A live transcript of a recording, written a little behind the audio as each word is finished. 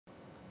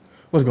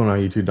What's going on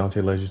YouTube? Dante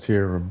Legends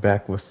here. We're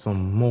back with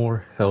some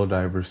more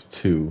HellDivers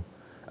 2.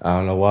 I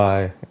don't know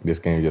why. This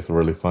game is just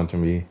really fun to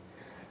me.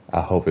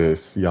 I hope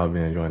it's y'all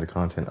been enjoying the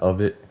content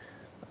of it.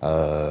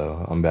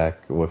 I'm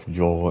back with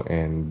Joel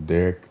and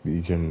Derek,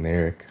 the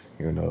generic.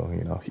 He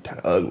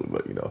kinda ugly,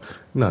 but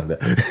none of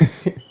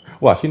that.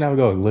 Watch, he never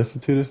go listen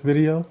to this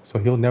video, so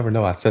he'll never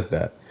know I said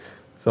that.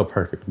 So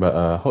perfect.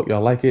 But hope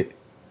y'all like it.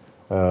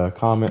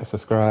 Comment,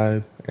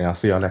 subscribe, and I'll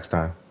see y'all next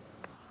time.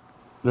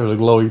 There's a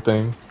glowy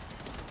thing.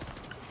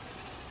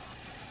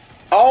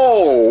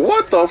 Oh,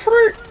 what the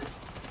frick?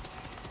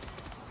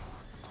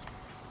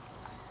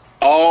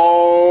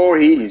 Oh,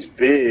 he's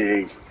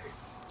big.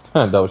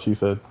 That's what she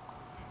said.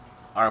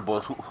 All right,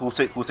 boys. Who's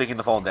taking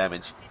the fall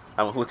damage?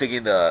 Who's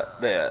taking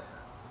the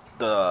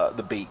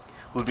bait?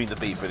 Who's being the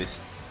bait for this?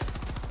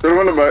 Put him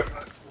in the butt.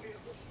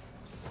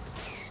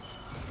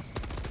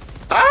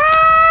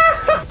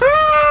 Ah!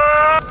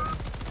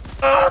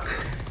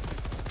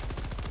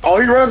 Oh,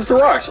 he runs to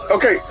rocks.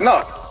 Okay,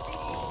 no.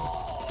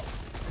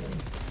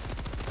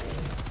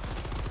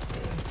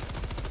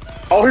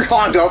 Oh, he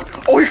climbed up.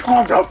 Oh, he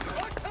climbed up.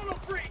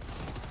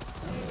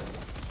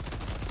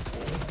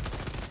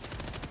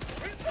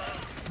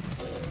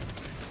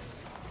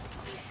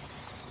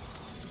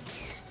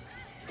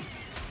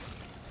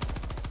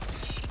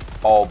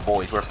 Oh,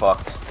 boys, we're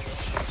fucked.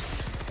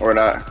 Or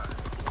not.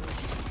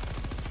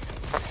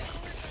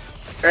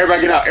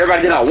 Everybody get out.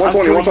 Everybody get out.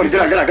 120, 120. Get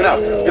out, get out, get out.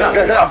 Get out,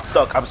 get out, get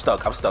out. I'm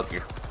stuck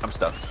here. I'm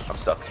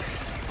stuck.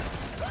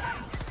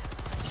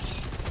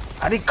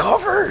 I need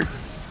cover!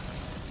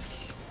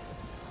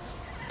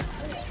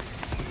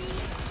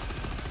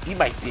 Eat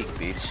my dick,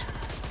 bitch.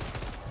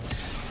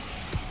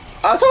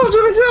 I told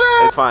you to get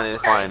out.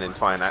 It's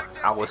fine.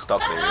 I was stuck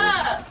there.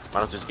 Why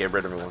don't just get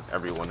rid of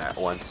everyone at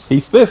once? He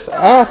spits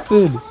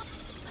acid!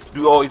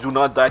 Do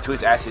not die to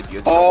his acid.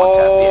 The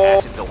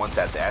acid's a one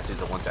tap. The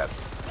acid's a one tap.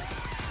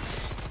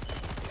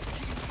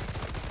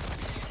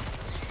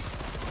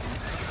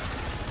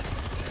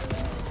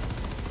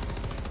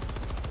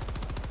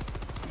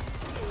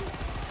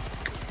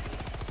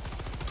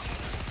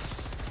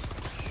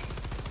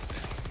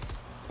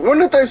 When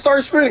did they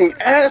start spitting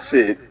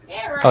acid?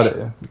 Yeah, right.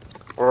 Oh,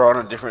 We're on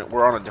a different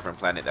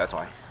planet. That's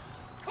why.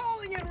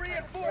 Calling in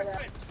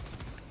reinforcements.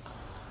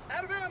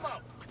 Out of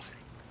ammo.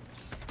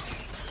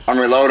 I'm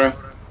reloading.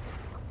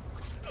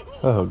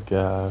 oh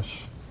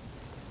gosh.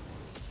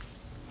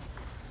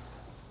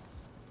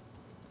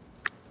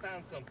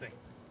 Found something.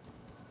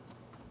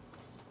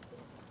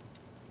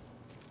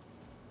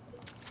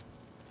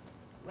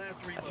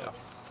 Last reload.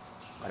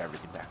 Got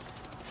everything back.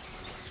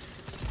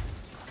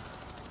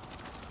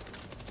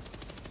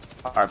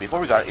 Alright, before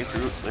we got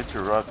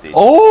interrupted.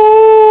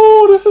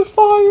 Oh, this is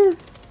fire!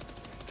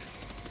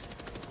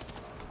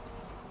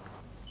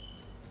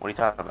 What are you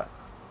talking about?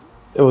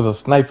 It was a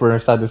sniper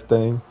inside this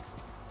thing.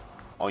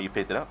 Oh, you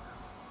picked it up?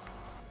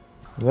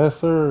 Yes,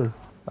 sir.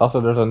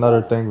 Also, there's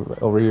another thing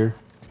over here.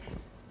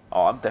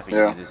 Oh, I'm definitely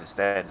using this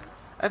instead.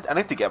 I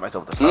need to get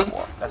myself the start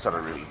wall. That's what I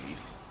really need.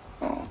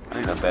 Oh. I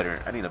need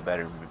a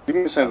better. Give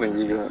me something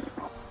you got.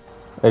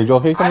 Hey,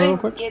 Joel, can you I come in real didn't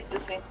quick? get the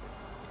thing.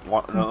 You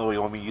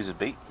want me to use a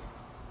bait?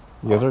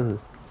 Yes, sir.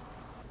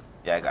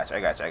 Yeah, I got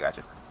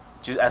you.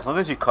 Just as long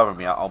as you cover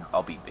me,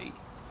 I'll beat bait.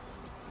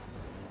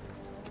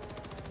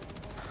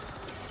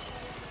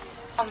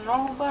 On the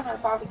normal button or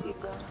Bobby seat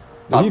button?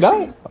 Did he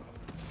die?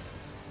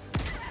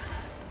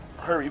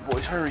 Hurry,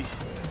 boys, hurry.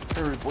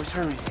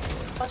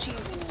 What you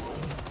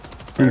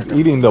He's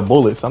eating the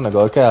bullets. I'm not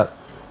gonna cap.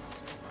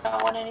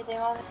 don't want anything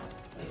on it?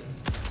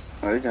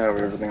 No, you can have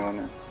everything on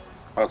there.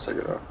 I'll take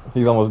it out.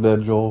 He's almost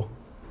dead, Joel.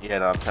 Yeah,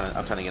 no, I'm trying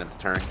to get him to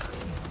turn.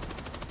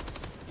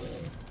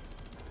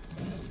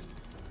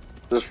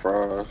 Just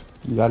fries.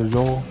 You got it,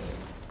 Joel?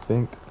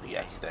 Think.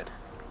 Yeah, he's dead.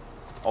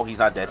 Oh, he's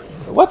not dead.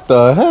 What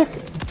the heck?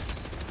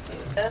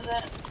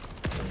 Doesn't.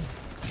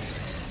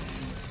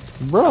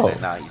 Bro. Okay,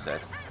 nah, he's dead.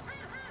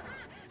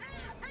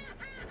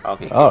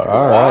 Okay. All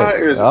Why right.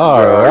 is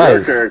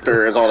your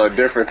character is on a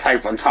different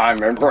type of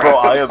timing, bro? Bro,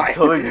 I am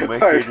telling you, my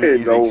character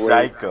is no a way.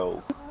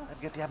 psycho.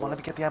 Let me get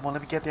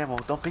the ammo.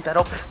 Don't pick that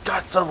up.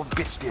 God, son of a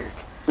bitch, Derek.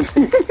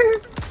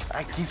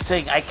 I keep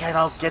saying I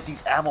cannot get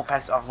these ammo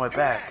packs off my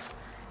backs.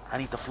 I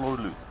need the floor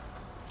loot.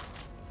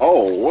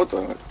 Oh, what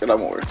the? Get out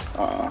more.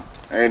 I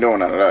ain't doing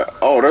none of that.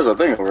 Oh, there's a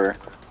thing over here.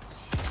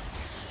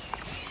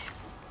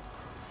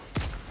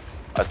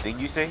 A thing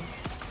you say?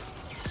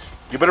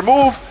 You better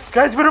move!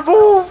 Guys, you better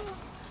move!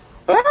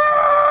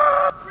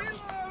 Ah!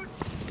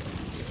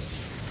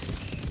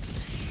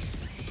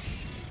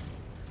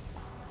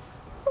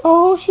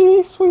 Oh,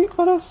 she's sweet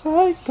but a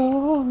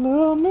psycho,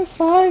 little Miss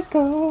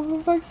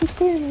Psycho, like the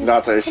cleaner.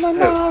 Dante,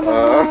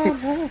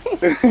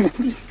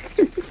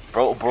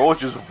 Bro was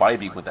just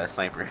vibing with that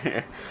sniper.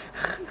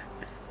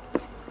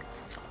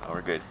 Oh,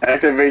 we're good.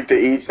 activate the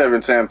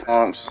E710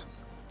 pumps.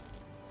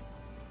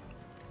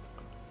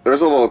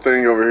 There's a little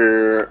thing over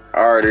here. I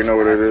already know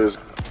what it is.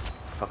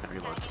 Fucking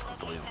reload.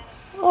 Unbelievable.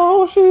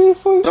 Oh,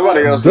 she's sweet.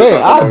 Somebody else did Dang,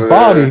 something I over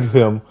bodied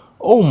there. him.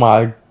 Oh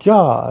my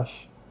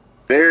gosh.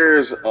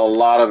 There's a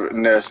lot of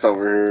nest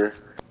over here.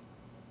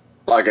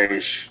 Like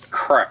a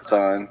crap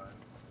ton.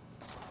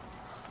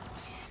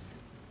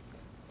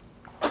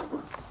 I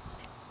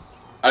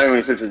didn't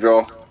even shoot you,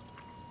 Joel.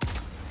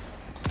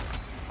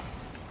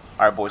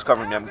 Alright, boys,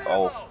 covering them.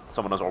 Oh,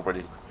 someone else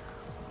already.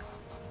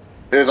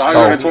 It's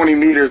 120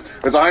 meters.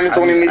 It's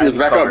 120 meters.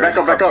 Back up, back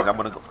up, back up. I'm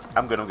gonna go.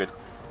 I'm good, I'm good.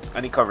 I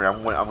need cover.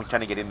 I'm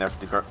trying to get in there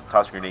to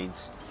toss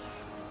grenades.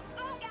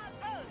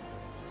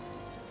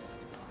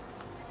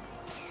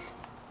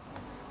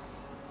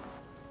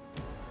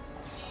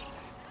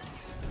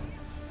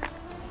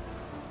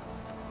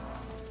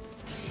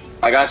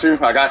 I got you,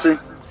 I got you.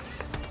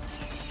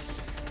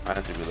 I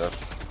have to be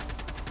left.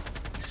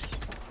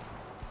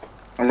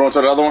 I'm going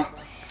to the other one.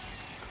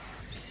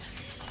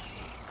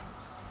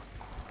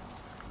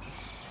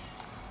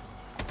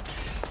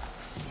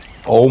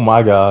 Oh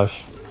my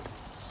gosh.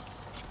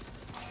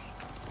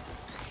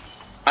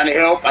 I need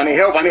help, I need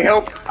help, I need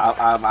help.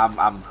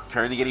 I'm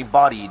currently getting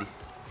bodied.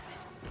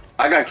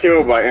 I got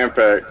killed by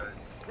impact.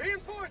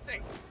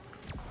 Reinforcing.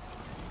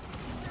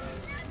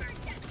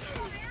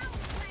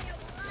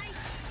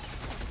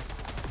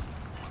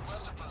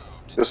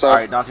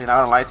 Alright, Dante, not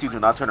gonna lie to you, do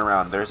not turn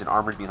around. There's an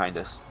armored behind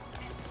us.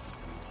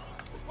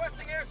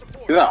 Requesting air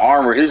support. He's not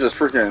armored, he's just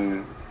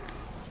freaking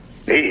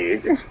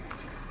big.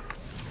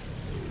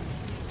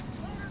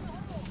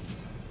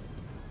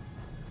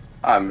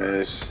 I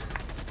miss.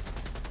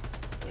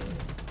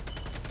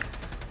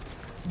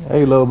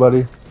 Hey, little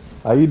buddy.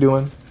 How you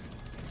doing?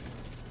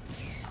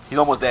 He's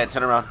almost dead.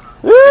 Turn around.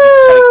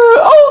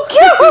 Oh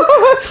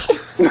gosh!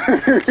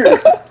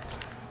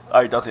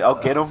 Alright, Dante,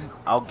 I'll get him.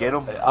 I'll get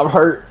him. I'm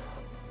hurt.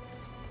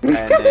 And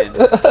then.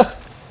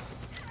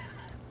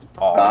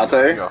 Oh,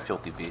 Dante? you're a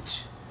filthy bitch.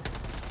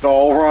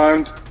 Don't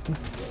run.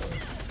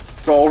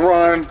 Don't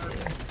run.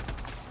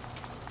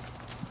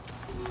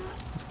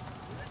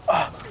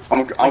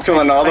 I'm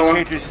killing the other one.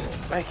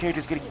 My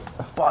character's getting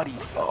bodied.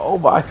 Oh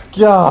my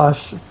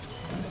gosh!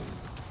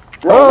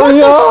 Bro,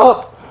 Hurry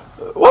up!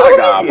 I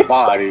got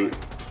bodied.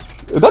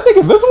 Is that thing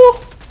invisible?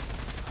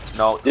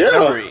 No, Yeah.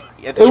 remember,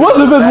 It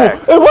was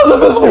invisible! It was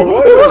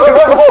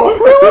invisible!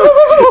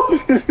 It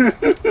was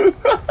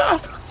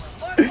invisible!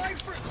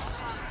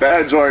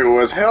 That joint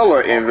was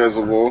hella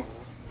invisible.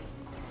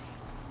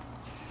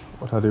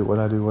 What I do? What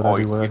I do? What Oh, I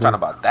do? What I you're do? talking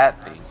about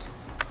that thing.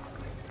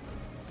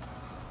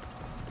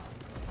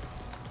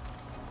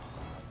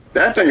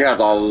 That thing has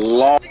a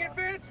long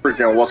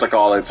freaking what's it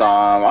called it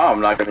time.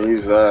 I'm not gonna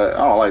use that.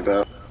 I don't like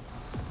that.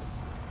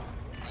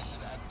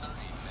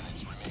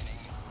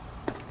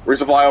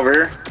 Resupply over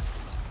here.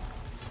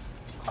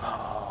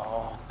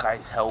 Oh,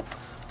 guys, help.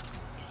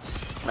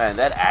 Man,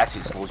 that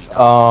acid slows you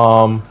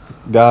down.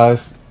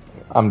 Guys,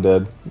 I'm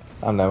dead.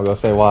 I'm never gonna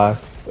say why.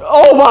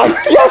 Oh my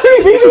gosh,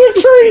 he's in a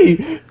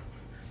tree!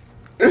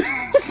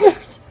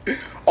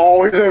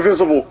 Oh, he's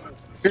invisible.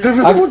 He's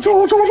invisible.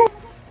 Joel.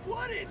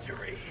 What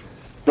injury?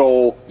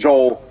 Joel.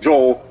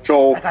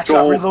 I got you,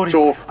 I'm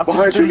reloading. I'm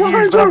Behind you, 30 years,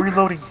 behind but I'm you.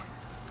 reloading.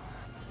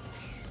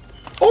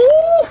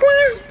 Oh,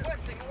 please.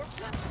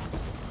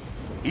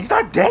 He's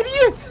not dead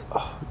yet.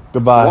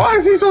 Goodbye. Why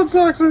is he so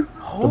toxic?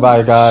 Holy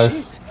Goodbye, guys.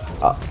 shit.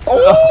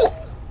 Oh.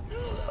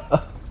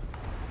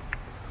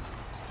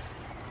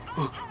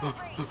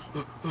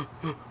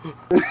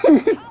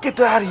 Get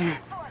that out of here.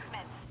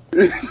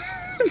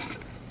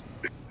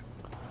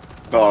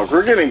 Dog,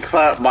 we're getting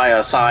clapped by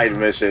a side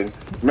mission.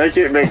 Make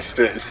it make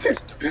sense.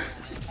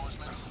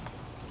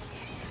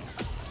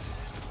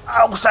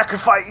 I will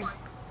sacrifice.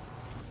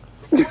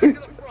 Derek,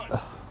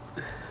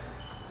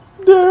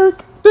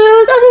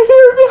 I can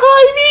hear it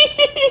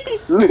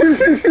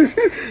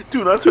behind me!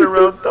 Do not turn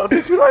around,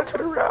 Dante. Do not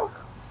turn around.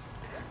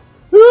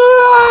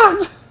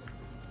 Ah!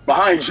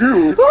 Behind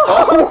you.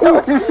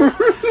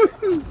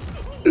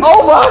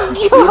 Oh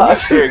my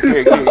gosh! Derek,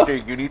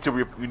 you need to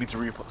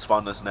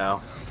respawn us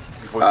now.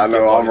 before I you know,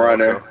 get I'm bodied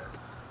running. also.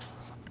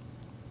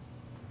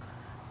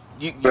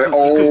 You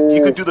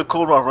Oh. could do the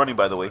cold while running,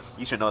 by the way.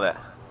 You should know that.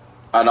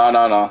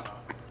 No.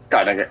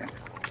 God dang it.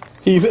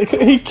 He's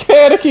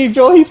panicking,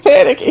 Joel. He's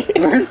panicking.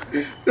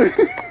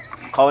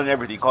 Call in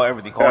everything. Call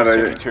everything. Call God dang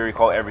it. secretary.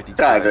 Call everything.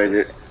 God dang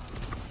it.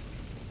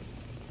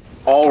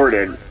 All we're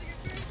dead.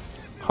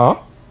 Huh?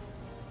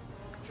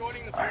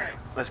 Joining the Alright,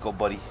 let's go,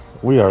 buddy.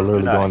 We are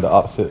literally Good night. going the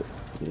opposite.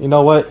 You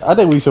know what? I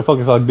think we should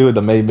focus on doing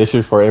the main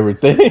mission for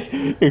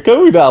everything. Because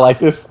we not like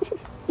this.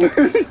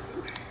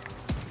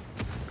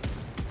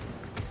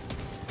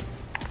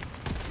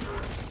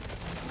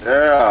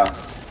 Yeah.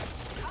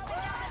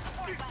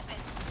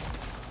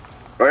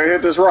 Go ahead,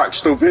 hit this rock,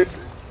 stupid.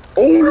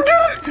 Oh, you did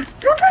it! You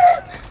did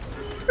it!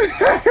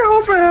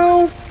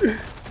 Help!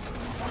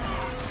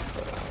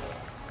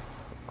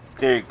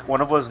 Derek,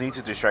 one of us needs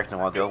to distract him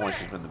while the other one's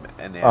just in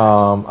the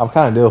ass. I'm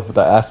kind of dealing with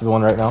the acid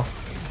one right now.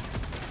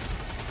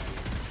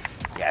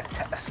 Yeah,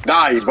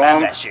 Nah, you spam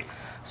bum. that shit.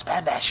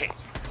 Spam that shit.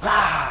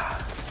 Ah!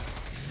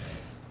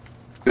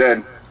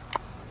 Dead.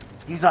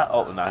 He's not.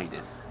 Oh, no, he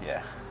did.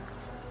 Yeah.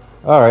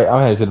 Alright,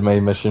 I'm headed to the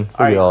main mission.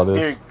 Forget all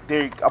this.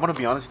 Derek, I'm gonna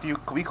be honest with you.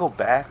 Can we go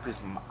back? Because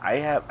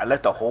I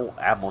left the whole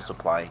ammo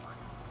supply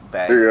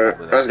back You're over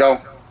good. there. Let's go.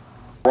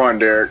 Run,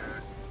 Derek.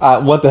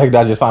 What the heck did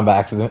I just find by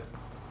accident?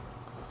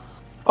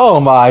 Oh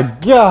my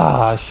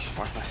gosh!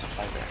 Where's my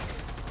supply bag?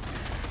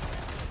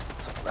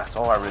 So that's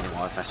all I really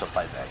want, is my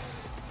supply bag.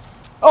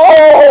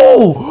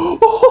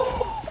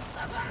 Oh!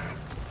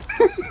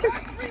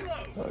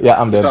 Yeah,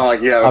 I'm dead. Sound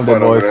like you having I'm dead,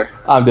 fun over boys. there.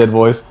 I'm dead,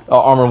 boys.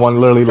 Armor one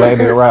literally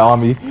landed right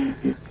on me.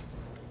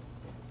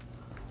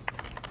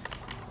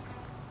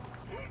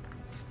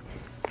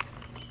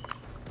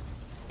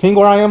 Ping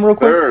where I am real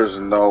quick. There's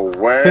no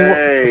Ping,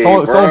 way,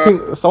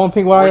 someone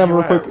ping where I Where am you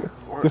real at? quick.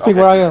 Where- Just ping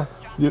where I am.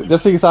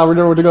 Just ping aside, we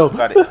know where to go.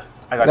 Got it.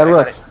 I got it. Gotta I got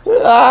run. it.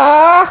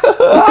 Ah!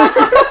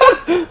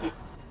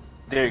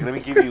 Derek, let me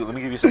give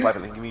you supply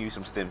bag. Let me give you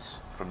some stims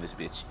from this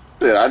bitch.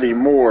 Shit, I need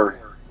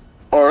more.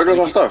 Oh, there goes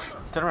my stuff.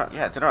 Turn around.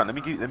 Yeah, turn around. Let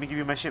me give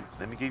you my ship.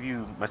 Let me give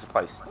you my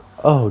supplies.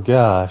 Oh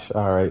gosh!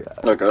 All right.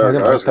 Look, there,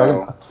 let's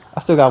go. I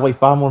still gotta wait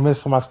 5 more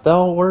minutes for my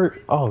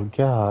stalwart. Oh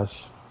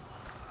gosh.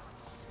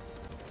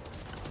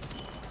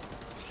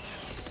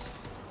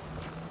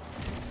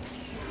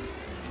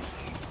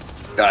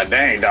 God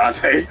dang,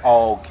 Dante.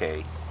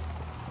 Okay.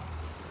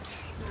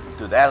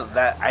 Dude,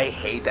 that I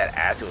hate that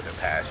acid with a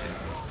passion.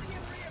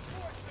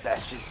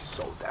 That shit's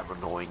so damn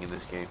annoying in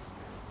this game.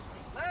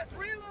 Last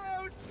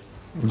reload.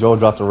 Joel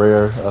dropped a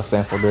rare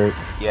Stanford Derek.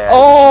 Yeah.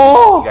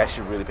 Oh! You guys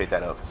should really pick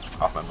that up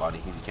off my body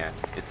if you can.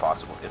 It's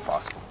possible. It's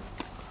possible.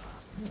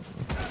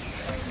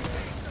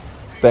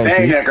 Thank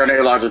Dang, you. that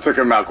grenade launcher took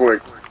him out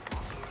quick.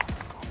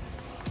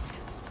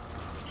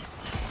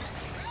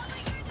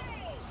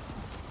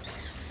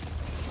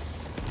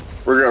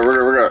 We're good, we're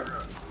good, we're good.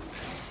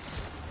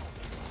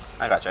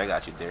 I got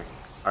you, Derek.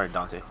 Alright,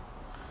 Dante.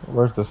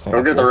 Where's the sample?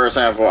 Go get the rare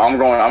sample. I'm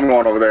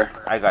going over there.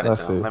 I got it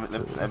Let's though.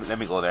 see. Let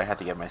me go there. I had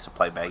to get my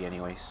supply bag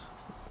anyways.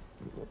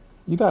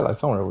 You got like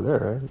somewhere over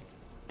there, right?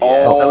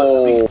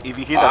 Oh, if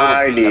you hear that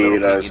I little need ping,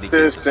 it indicates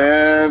it's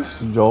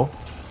assistance. Joel,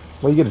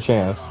 well, you get a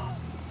chance.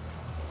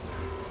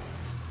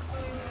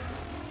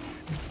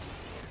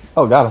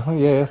 Oh, got him.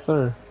 Yeah, yes,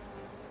 sir.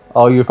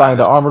 Oh, you find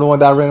the armored one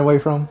that I ran away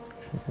from?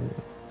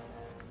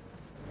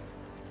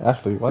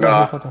 Actually, why did I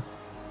Nah. do something?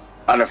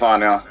 I didn't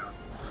find now.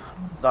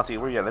 Dante,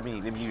 where you at? Let me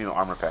give you an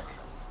armor pack.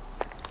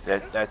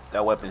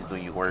 That weapon's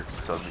doing your work,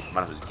 so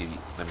might as well give you.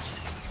 Let me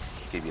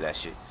give you that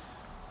shit.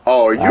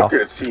 Oh, you Ow.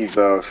 could see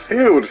the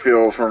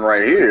field from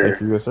right here.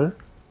 Thank you, yes, sir.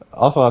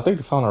 Also, I think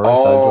it's on the right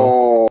side,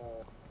 Joel.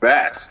 Oh,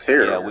 that's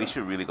terrible. Yeah, we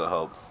should really go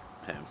help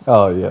him.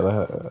 Oh,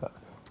 yeah.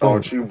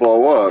 Don't you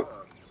blow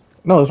up.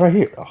 No, it's right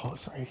here. Oh,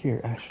 it's right here,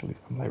 actually.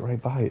 I'm like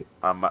right by it.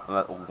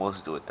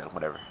 Let's do it then.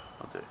 Whatever.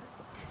 I'll do it.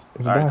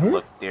 Is it All down right, here?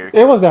 look, Derek.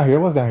 It was down here.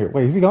 It was down here.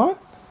 Wait, is he gone?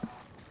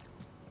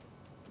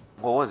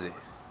 What was it?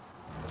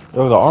 It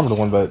was an armored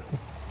one, but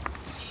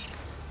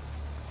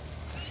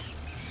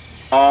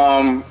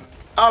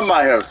I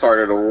might have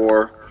started a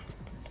war.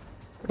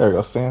 there we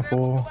go.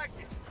 Sample.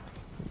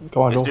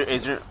 Come on, Joel.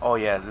 Is there? Oh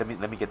yeah. Let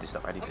me get this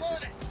stuff. I need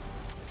this.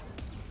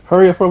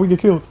 Hurry up before we get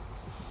killed.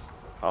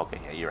 Okay.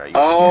 Yeah, you're right.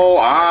 Oh,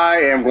 I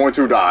am going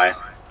to die.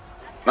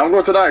 I'm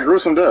going to die a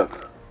gruesome death.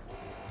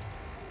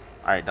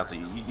 All right, Dante,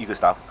 you can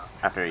stop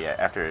after it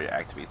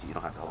activates. You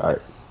don't have to hold. All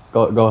right,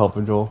 go help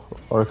him, Joel.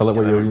 Or collect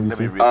what you need Let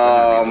me to.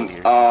 reload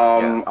here.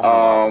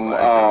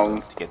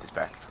 To get this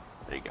back.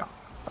 There you go.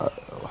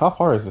 How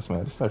far is this,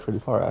 man? This is pretty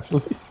far,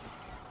 actually.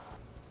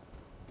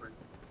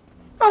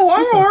 Oh,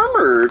 I'm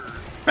armored.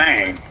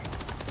 Bang.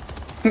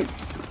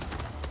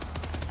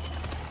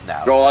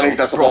 Now, Joel, I need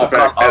that supply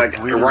back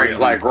really,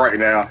 right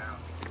now.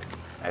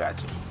 I got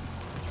you.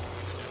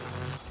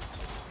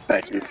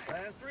 Thank you.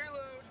 Last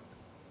reload.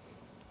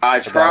 I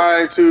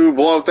tried to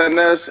blow up that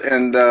nest,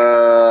 and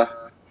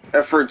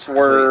efforts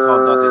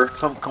were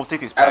Come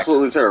take this pack.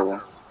 absolutely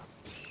terrible.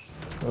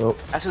 Oh,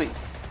 Actually,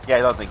 yeah,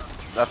 nothing.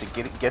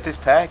 Get this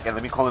pack and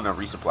let me call in a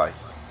resupply.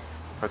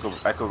 I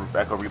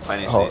could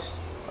replenish Oh. this.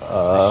 Shit.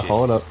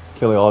 hold up.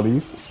 Killing all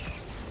these.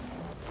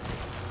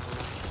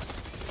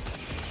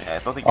 Yeah, I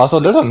don't think. Also,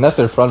 there's a nest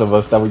in front of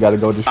us that we gotta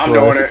go destroy. I'm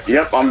doing it.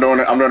 Yep, I'm doing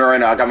it. I'm doing it right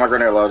now. I got my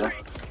grenade launcher.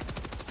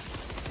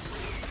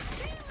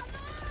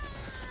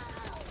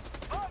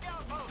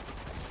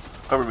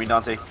 Cover me,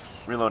 Dante.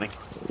 Reloading.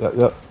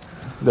 Yep.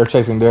 They're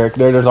chasing Derek.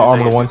 There's an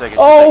armored one. Second.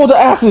 Oh, the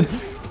acid!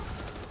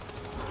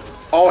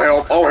 Oh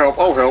help! Oh help!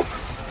 Oh help!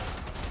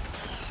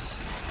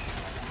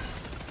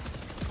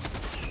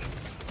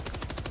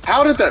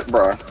 How did that,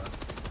 bruh?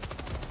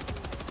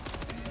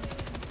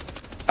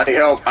 I need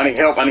help! I need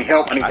help! I need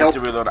help! I need I need help! to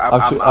reload.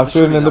 I'm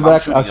shooting in the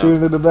back. I'm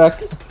shooting in the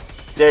back.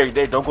 There,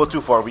 don't go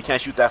too far. We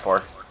can't shoot that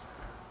far.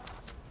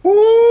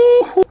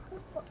 Woo!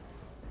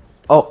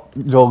 Oh,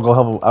 Joel, go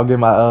help him. I'll get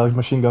my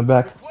machine gun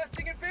back.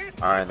 Requesting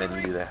advance. All right, then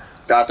you do that.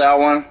 Got that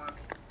one.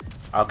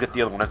 I'll get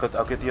the other one.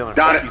 I'll get the other one.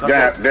 Got it. You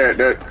got Damn,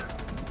 dead.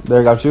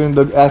 There, I'm shooting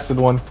the acid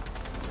one.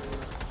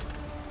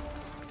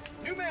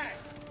 New mag.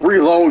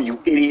 Reload,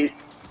 you idiot.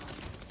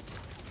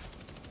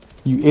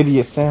 You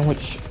idiot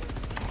sandwich.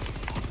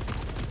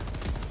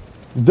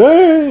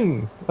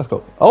 Dang! Let's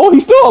go. Oh,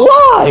 he's still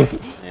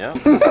alive! Yeah,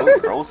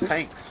 those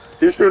tanks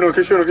Keep shooting him.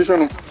 Keep shooting him. Keep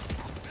shooting him.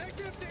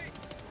 Mag's empty.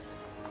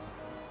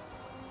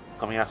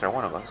 coming after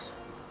one of us.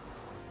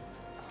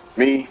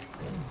 Me.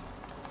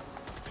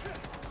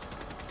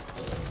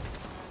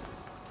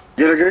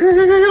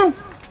 Get him.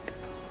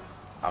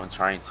 I'm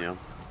trying to.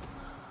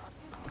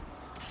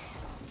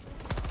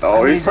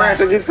 Oh, he's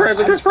prancing. I'm in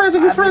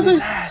his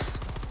ass.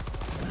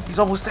 He's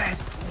almost dead.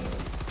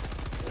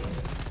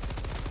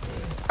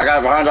 I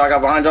got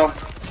behind y'all.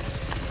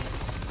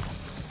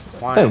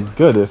 Why? Thank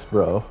goodness,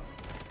 bro.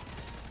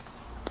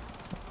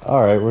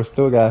 Alright, we're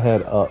still gotta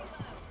head up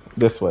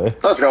this way.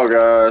 Let's go,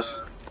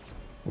 guys.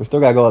 We still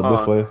gotta go up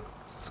this way.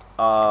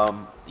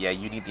 Yeah,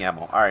 you need the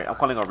ammo. Alright, I'm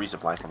calling a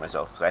resupply for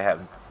myself because I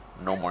have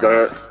no more.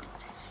 Go ahead.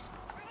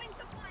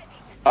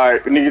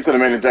 Alright, we need to get to the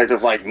main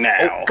objective like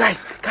now. Oh,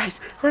 guys,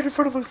 right in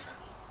front of us.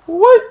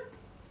 What?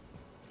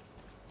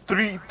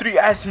 Three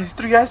acids.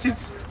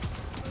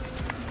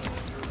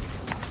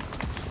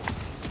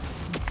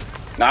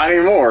 Not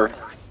anymore.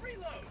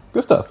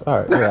 Good stuff.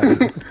 Alright,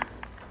 yeah.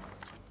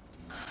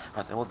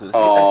 We'll do this.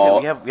 Oh,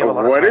 we have a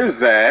lot of what time. is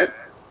that?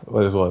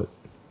 What is what?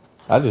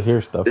 I just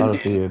hear stuff. I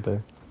don't see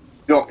anything.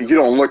 You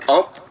don't look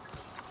up?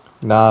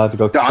 Nah, to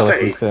go collect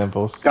Dante. these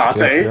samples.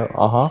 Dante. Yep.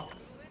 Uh-huh.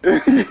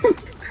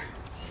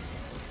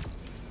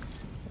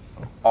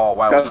 Oh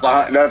wow. That's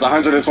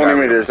 120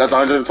 meters. That's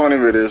 120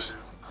 meters.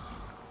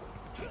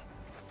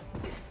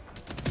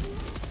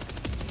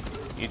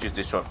 You just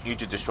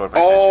destroyed my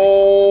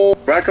Oh,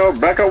 back up,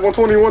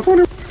 120.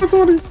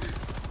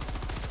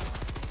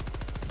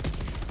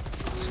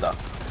 stuff.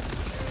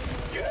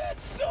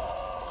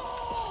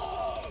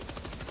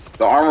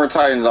 The armor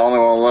titan's the only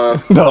one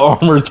left. The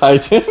armor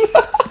titan.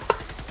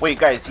 Wait,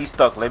 guys, he's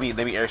stuck. Let me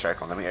airstrike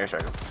him.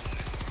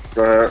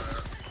 Go ahead.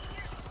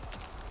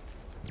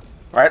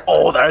 Right?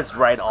 Oh, that's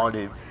right on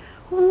him.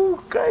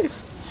 Ooh,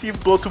 guys, see him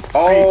blow to bits.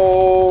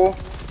 Oh,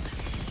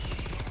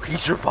 He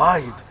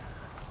survived.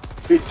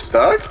 he's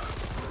stuck?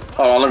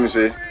 Hold on, let me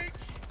see.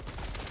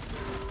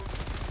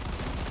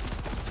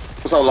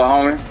 What's up, little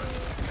homie?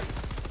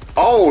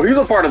 Oh, he's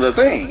a part of the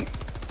thing.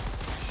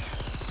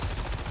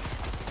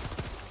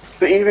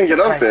 Didn't even get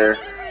up there.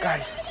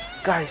 Guys,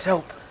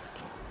 help.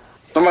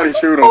 Somebody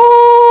shoot him.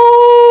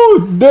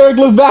 Oh, Derek,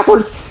 look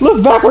backwards.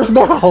 Look backwards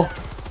now.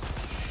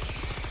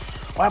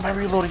 Why am I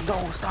reloading? No,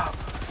 stop.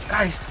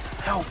 Guys,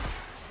 help.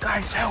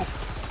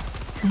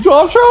 Yo,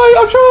 I'm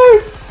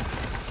trying.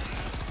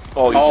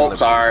 Oh,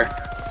 sorry.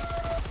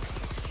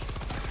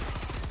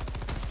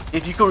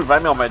 If you could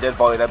revive me on my dead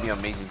body, that'd be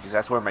amazing, because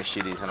that's where my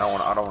shit is, and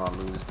I don't want to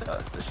lose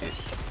the shit.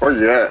 Where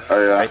you at?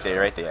 Oh, yeah.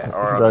 Right there.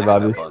 Or Right,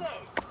 Bobby.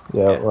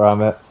 Yeah, where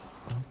I'm at.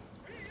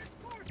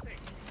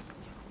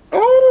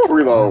 Oh,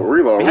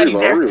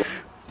 reload.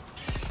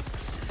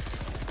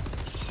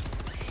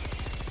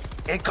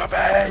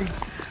 Incoming!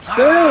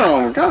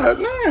 Damn, god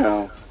damn. Did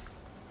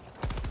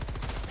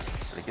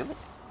I kill him?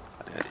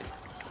 I think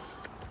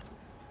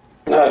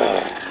I did.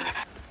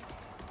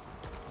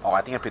 Oh,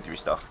 I think I picked 3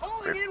 stuff.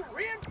 Calling in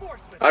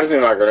reinforcements. I just need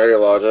my grenade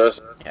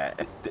launchers. Yeah,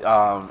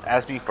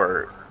 ask me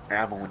for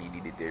ammo when you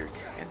need it, Derek.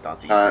 And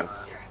Dante, Alright.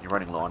 you're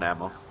running low on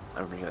ammo.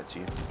 I'll bring that to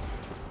you.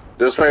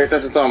 Just pay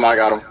attention to him, I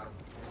got him.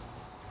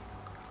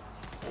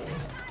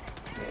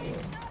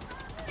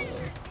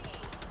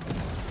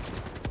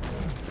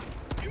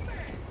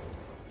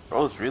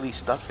 Bro's really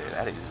stuck there.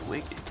 That is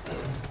wicked.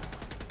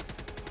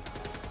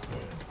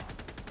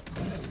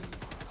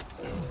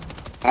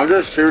 I'm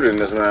just shooting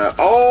this man.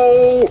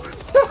 Oh!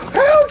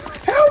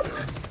 Help!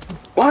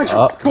 Behind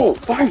you! Go!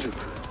 Behind you!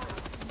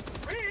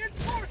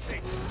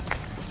 Reinforcing.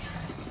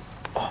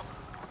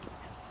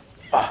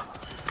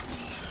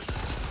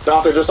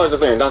 Dante, just like the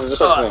thing.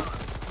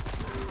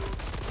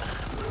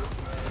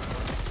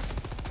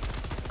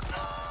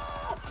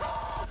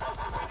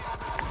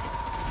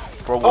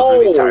 Bro was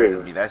really tired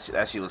of me.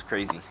 That shit was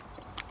crazy.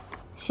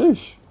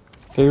 Sheesh.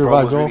 Can you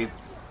revive Joel?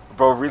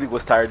 Bro really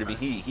was tired of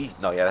me.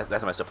 No, yeah,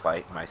 that's my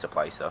supply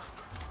stuff.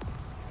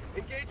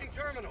 Engaging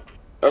terminal.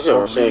 That's a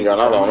machine gun.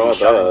 I don't know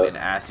what An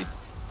that. acid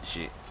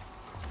shit.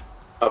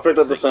 I picked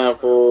up the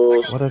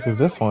samples. What the heck is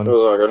this one? It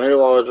was like a grenade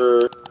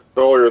launcher.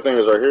 All your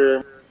things right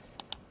here.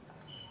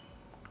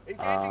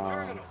 Engaging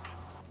terminal.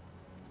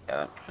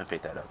 Yeah, let me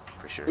pick that up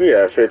for sure. We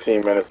have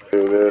 15 minutes to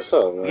do this.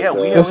 Yeah,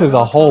 we This is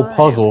a whole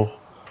puzzle.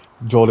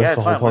 Joel, this Yeah, is a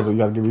it's whole fine, puzzle. You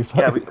gotta give me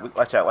Yeah, something.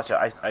 watch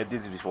out. I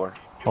did this before.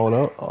 Hold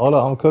up.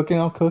 I'm cooking.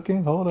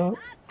 Hold up.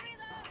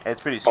 It's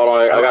pretty. Hold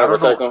on, I gotta don't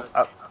protect know-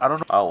 him. I don't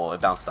know. Oh well,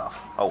 it bounced off.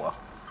 Oh well.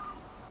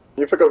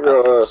 You pick up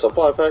your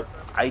supply pack?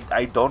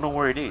 I don't know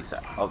where it is.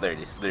 Oh, there it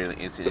is. Literally,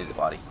 it's in his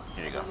body.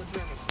 Here you go.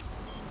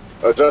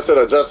 Adjust it.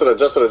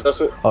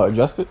 Oh,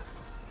 adjust it?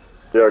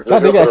 Yeah, God,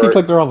 just they go got to keep the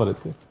click the wrong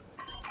with it.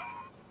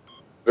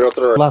 Go to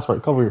the right. Last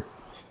part. Come over here.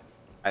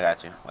 I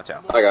got you. Watch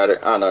out. I got it.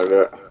 I know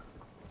that.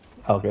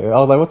 Okay. I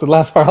was like, what's the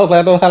last part? I was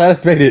like, I don't know how to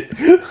activate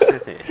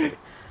it.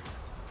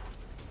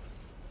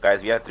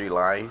 Guys, we have 3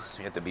 lives.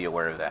 You have to be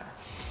aware of that.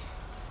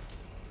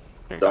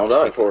 Here, Don't take-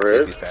 die, take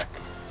forehead. these back.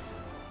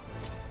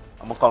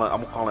 I'm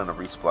gonna call in a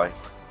resupply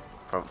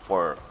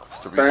for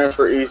 3.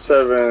 Transfer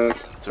E7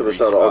 to the reach,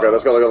 shuttle. Okay,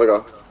 let's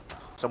go.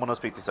 Someone else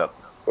pick this up.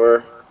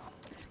 Where?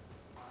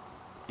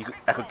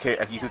 I could carry.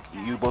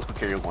 You both could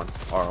carry one,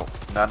 or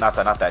not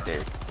that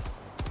Derek.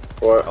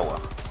 What? Oh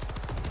well.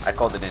 I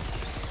called it in.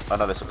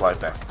 Another supply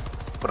pack.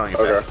 Put on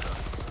your Okay. back.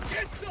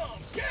 Get some.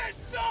 Get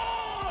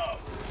some!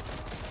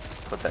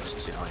 Put that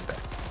shit on your back.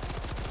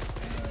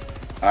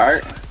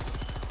 Alright.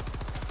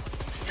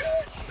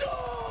 Get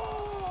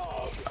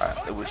some!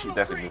 Alright, we should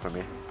definitely move from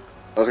here.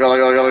 Let's go, let's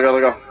go, let's go,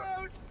 let's go.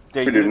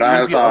 Yeah, We do not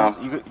have time.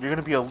 You're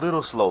gonna be a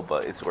little slow,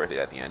 but it's worth it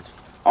at the end.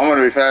 I'm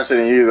gonna be faster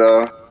than you,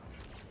 though.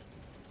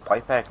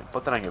 Fight back and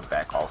put that on your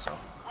back also.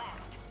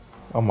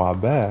 On my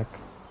back.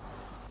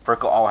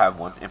 Perk will all have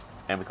one,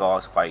 and we can all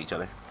fight each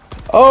other.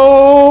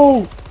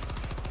 Oh!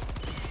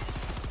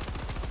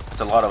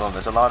 There's a lot of them.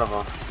 There's a lot of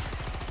them.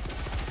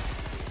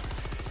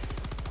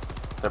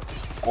 They're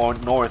going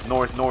north,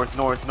 north, north,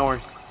 north,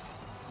 north.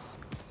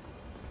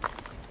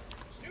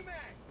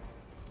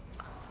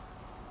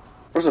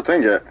 Where's the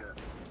thing at?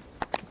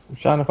 I'm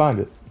trying to find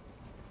it.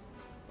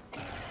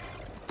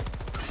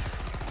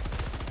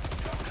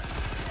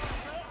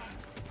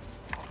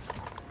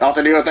 I'll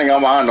take the other thing out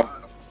behind them.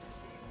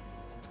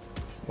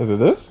 Is it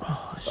this?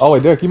 Oh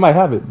wait, Derek, you might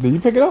have it. Did you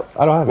pick it up?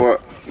 I don't have it.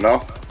 What?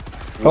 No?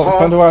 Oh,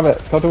 come to where I'm at.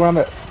 Come to where I'm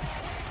at.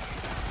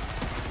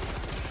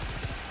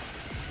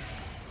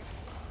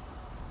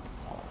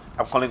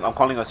 I'm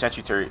calling a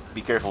sentry turret.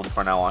 Be careful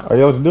from now on. Are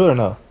you able to do it or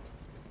no?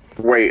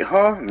 Wait,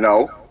 huh?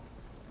 No.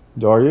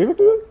 Are you able to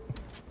do it?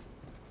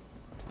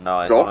 No,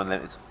 it's Nope. on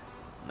limits.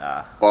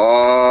 Nah.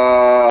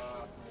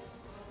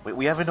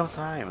 We have enough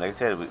time. Like I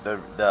said,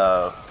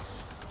 the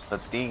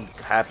thing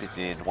happens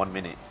in 1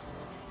 minute.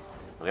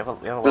 We have a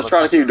lot Just of try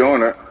to time. keep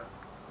doing it.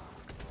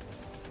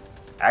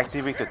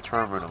 Activate the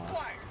terminal.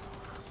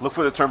 Look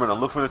for the terminal.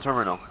 Look for the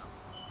terminal.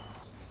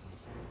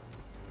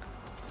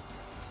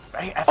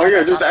 Oh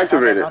yeah, just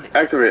activate it.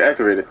 Activate it,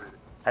 activate it.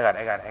 I got it.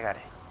 I got it. I got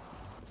it.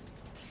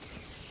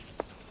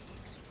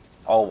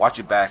 Oh, watch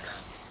your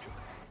backs.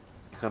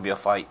 It's gonna be a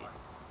fight.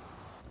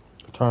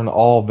 Turn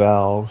all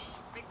valves.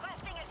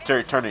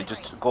 Turn it.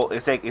 Just go.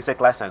 It's like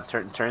last time.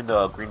 Turn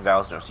the green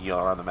valves so you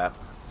around the map,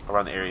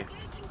 around the area.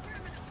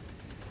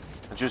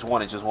 It's just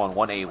one. It's just one.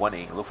 1A.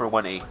 1A. Look for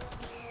 1A.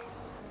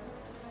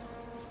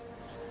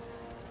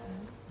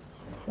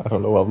 I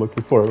don't know what I'm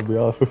looking for, to be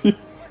honest with you.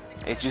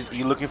 It's just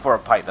you're looking for a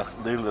pipe. That's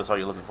literally all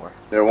you're looking for.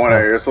 Yeah,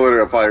 1A. It's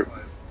literally a pipe.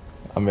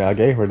 I mean, I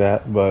gave her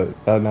that, but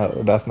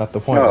that's not the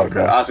point. Oh, right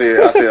okay. now. I see it.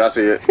 I see it. I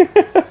see it.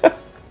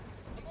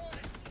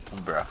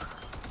 Bruh.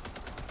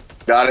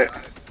 Got it.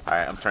 All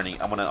right, I'm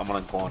turning. I'm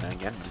gonna go on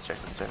again. Let me check.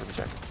 Let me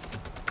check.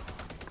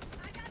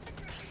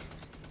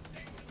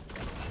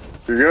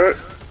 You good?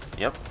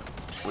 Yep.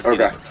 We're Okay.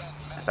 getting it.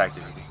 It's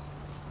activated.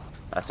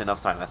 That's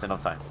enough time. That's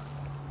enough time.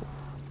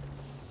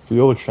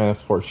 Fuel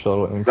transport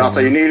shuttle incoming.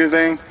 Dante, you need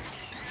anything?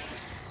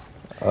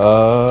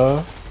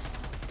 I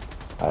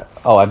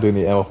do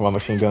need ammo for my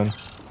machine gun.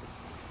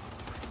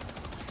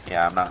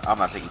 Yeah, I'm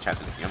not taking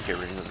chances with you. I'm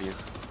getting rid of you.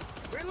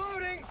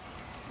 Reloading!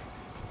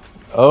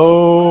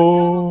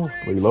 Oh,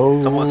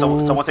 reload.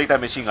 Someone take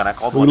that machine gun. I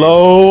called one.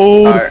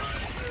 Reload. Alright.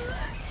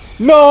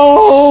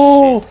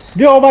 No!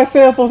 Get all my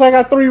samples. I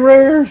got 3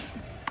 rares.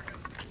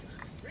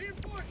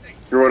 Reinforcing!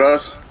 You with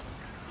us?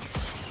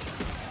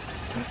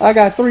 I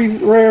got 3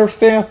 rare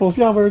samples.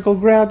 Y'all better go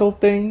grab those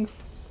things.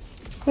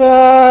 I would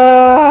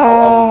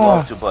Ah!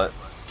 love to, but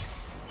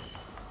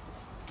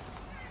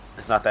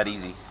it's not that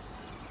easy.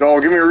 Go,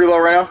 give me a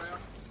reload right now.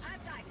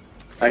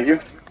 Thank you.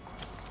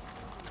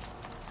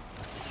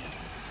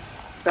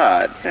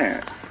 God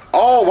damn.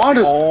 Oh, why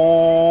does...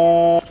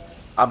 Oh,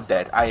 I'm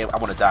dead. I'm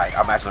gonna die.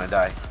 I'm actually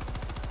gonna die.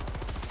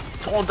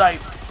 Someone die.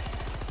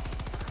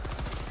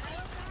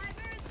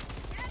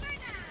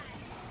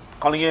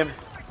 Calling him.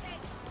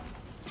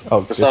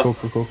 Oh, What's yeah, up?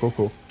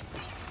 cool.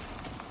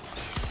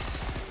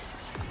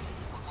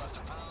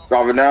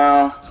 Drop it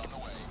down.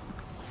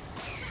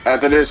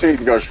 After this, we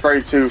can go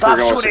straight to Stop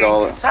freaking what's it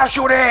called. shooting! Stop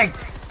shooting!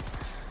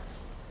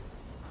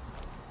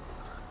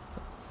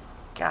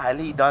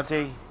 Golly,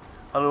 Dante.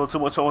 A little too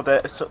much on with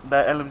that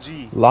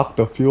LMG. Lock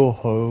the fuel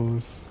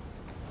hose.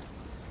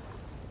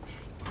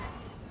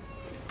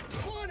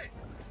 On it!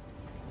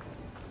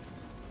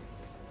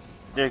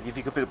 Derek, if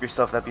you could pick up your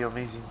stuff, that'd be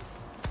amazing.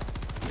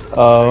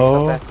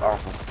 Oh. That's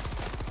awesome.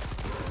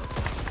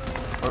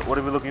 What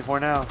are we looking for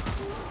now?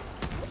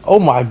 Oh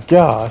my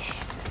gosh.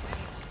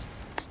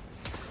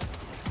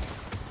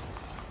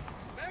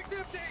 Bag's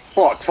empty!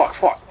 Fuck. Like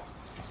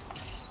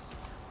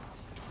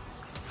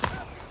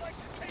to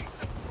taste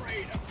the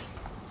freedom!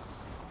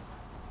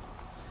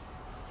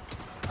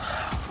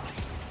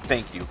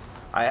 Thank you.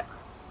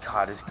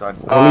 God, this gun.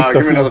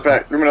 Give me another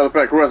pack. Give me another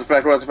pack. Who has a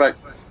pack?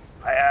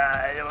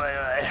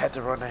 I had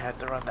to run. I had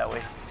to run that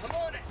way.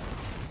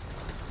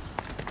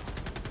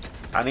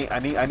 I'm on it! I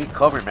need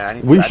cover,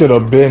 man. We should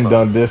have been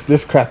done this.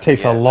 This crap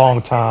takes Yeah. a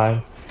long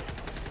time.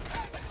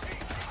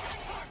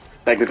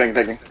 Thank you.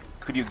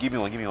 Could you give me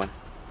one? Give me one.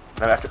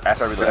 No, after I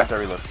reload. Yeah. After I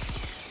reload.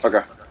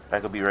 Okay,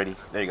 Back will be ready.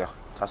 There you go.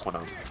 Toss one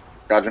of them.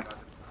 gotcha.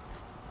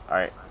 All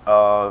right.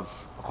 I'm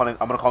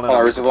gonna call in. Oh,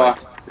 a resupply.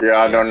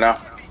 Yeah, I know now.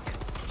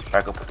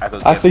 Back up.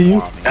 I see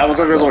you. Apples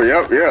up his way.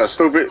 Yep, yeah,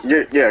 stupid.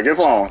 Get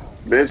flown,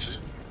 bitch.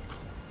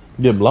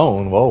 Get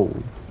blown. Whoa.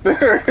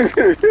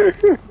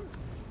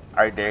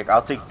 All right, Derek.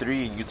 I'll take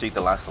 3 and you take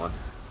the last one.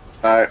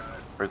 Alright,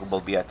 We can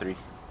both be at 3.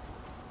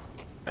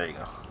 There you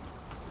go.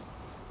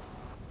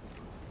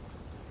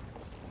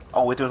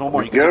 Oh wait, there's one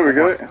more. We You can good, take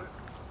we one more. good.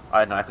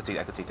 Alright, no, I could take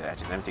that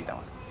actually. Let me take that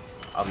one.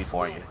 I'll be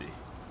for you.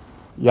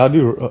 Y'all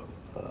do.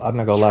 I'm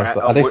not gonna lie.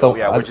 So I think so.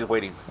 Yeah, we're just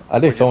waiting. I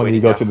think someone need to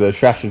go to the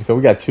extraction because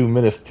we got 2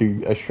 minutes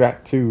to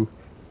extract too.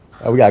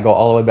 We gotta go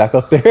all the way back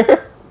up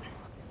there.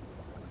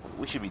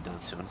 We should be done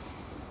soon.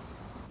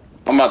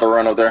 I'm about to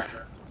run up there.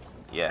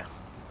 Yeah.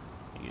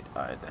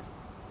 Alright then.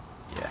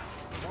 Yeah.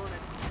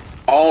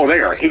 Oh, they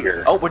are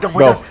here. Oh, we're done.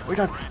 Go. We're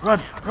done.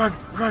 Run.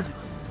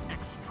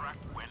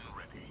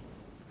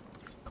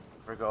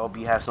 Virgo,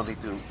 we have something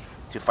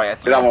to fight at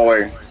the Get out of my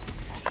way.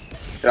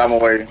 Get out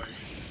of my way.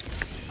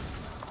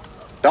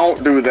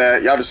 Don't do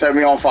that. Y'all just set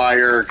me on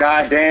fire.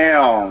 God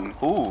damn.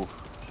 Ooh.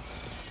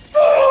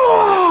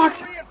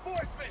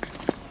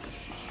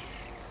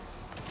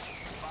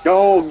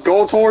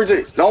 Go towards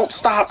it. Don't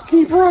stop.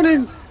 Keep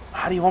running.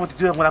 How do you want me to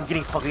do that when I'm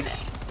getting fucking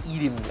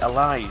eaten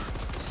alive?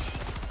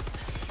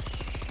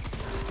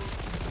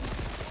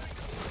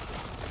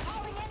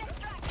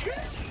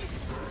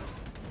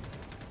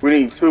 We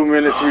need 2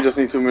 minutes. We just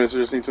need 2 minutes.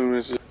 We just need 2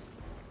 minutes.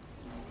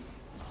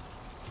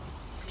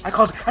 I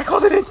called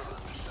it in.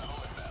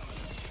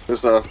 Good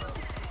stuff.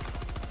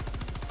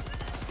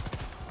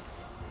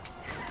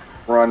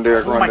 Run,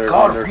 Derek. Oh Run, my Derek.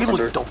 god, Run, Derek. Run, reload,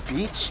 you Derek. dumb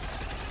bitch.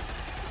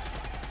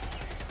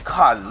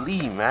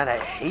 Golly, man, I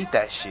hate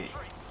that shit.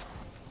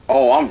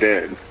 Oh, I'm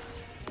dead.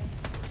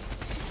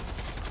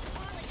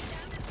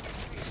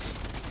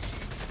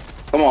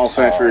 Come on,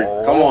 Sentry.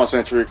 Oh. Come on,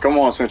 Sentry. Come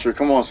on, Sentry.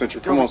 Come on, Sentry.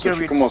 Come on,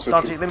 Sentry. Come on, Dante,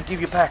 Sentry. let me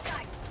give you a pack.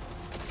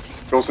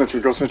 Go, Sentry.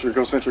 Go, Sentry.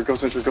 Go, Sentry. Go,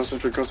 Sentry. Go,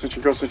 Sentry. Go,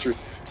 Sentry. Go, Sentry.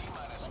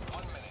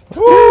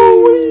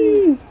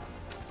 Woo!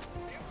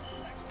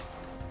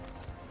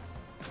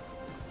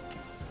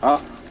 Huh?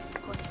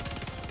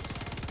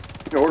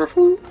 You order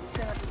food?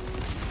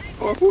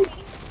 Order food?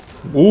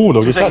 Ooh,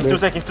 don't 2 get shot seconds, there. 2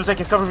 seconds, 2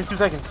 seconds, cover me, 2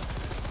 seconds.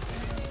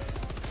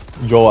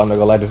 Joel, I'm not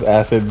gonna let this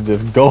acid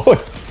just go.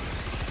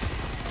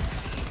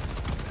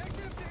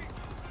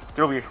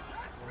 Get over here.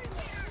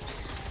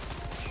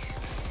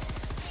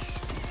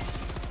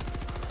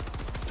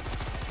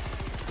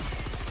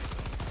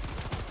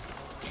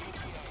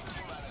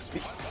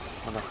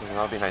 Oh, nothing,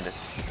 not behind us.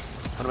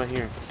 What am I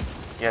hearing?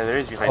 Yeah, there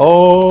is behind us.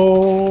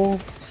 Oh.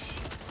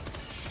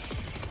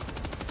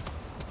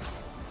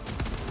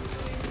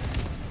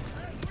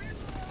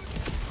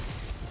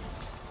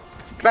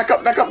 Back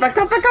up, back up, back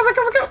up, back up, back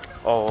up, back up!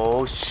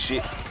 Oh,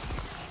 shit.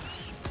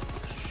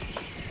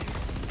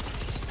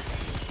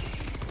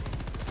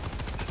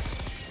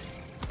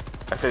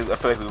 I feel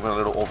like we went a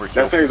little overkill.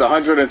 That thing's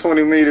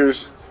 120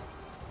 meters.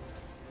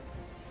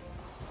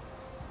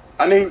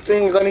 I need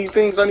things, I need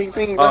things, I need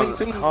things, I need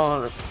things.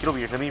 Oh, get over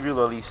here. Let me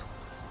reload at least.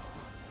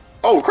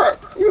 Oh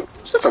crap, you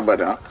sit your butt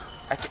down.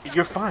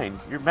 You're fine.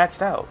 You're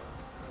maxed out.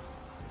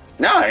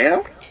 Now I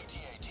am.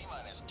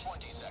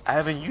 I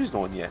haven't used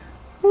one yet.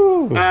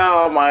 Ooh.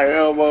 Ow, my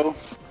elbow.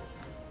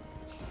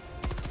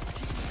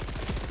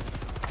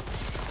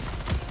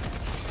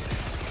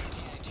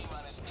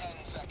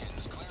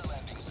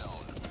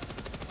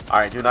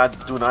 Alright, do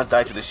not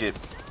die to the ship.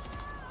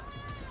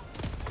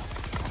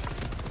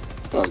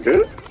 Sounds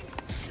good.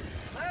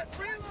 Last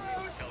reload.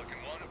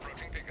 Pelican 1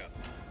 approaching pickup.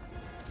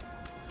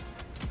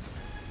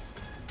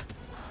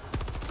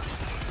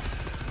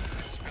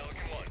 This is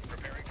Pelican 1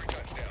 preparing for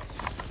touchdown.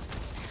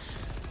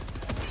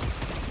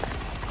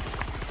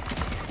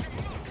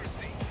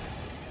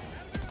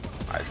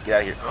 Alright, let's get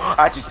out of here.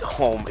 I just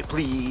home,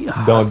 please.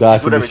 Don't die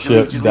to the Whatever,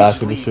 ship. just Die leave,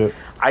 to the just ship.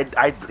 leave.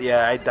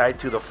 I died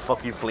to the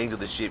fucking flames of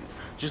the ship.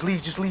 Just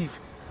leave, just leave.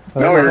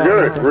 No, you're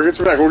good. We'll get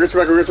you back, we'll get you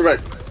back, we'll get you back.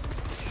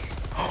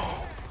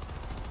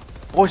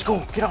 Boys,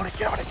 go! Get on it!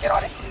 Get on it! Get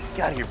on it!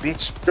 Get out of here,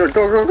 bitch! Good,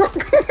 go.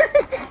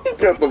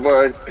 Get the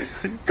bug.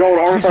 Go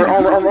to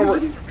armor, armor.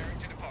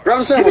 Grab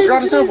the samples,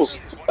 grab the samples.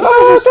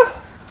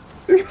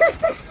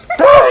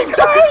 Dying!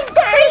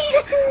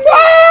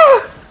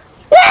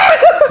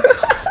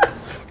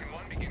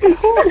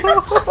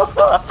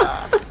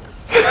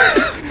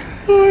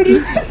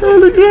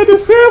 Look at the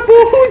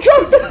sample. Who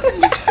dropped it?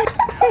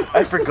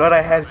 I forgot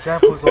I had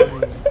samples on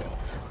me.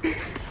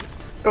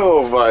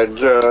 Oh my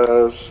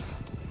gosh.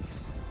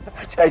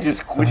 I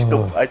just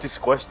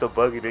squished the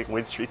bug and it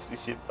went straight to the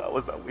ship. I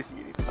was not wasting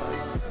any time.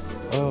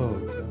 Oh.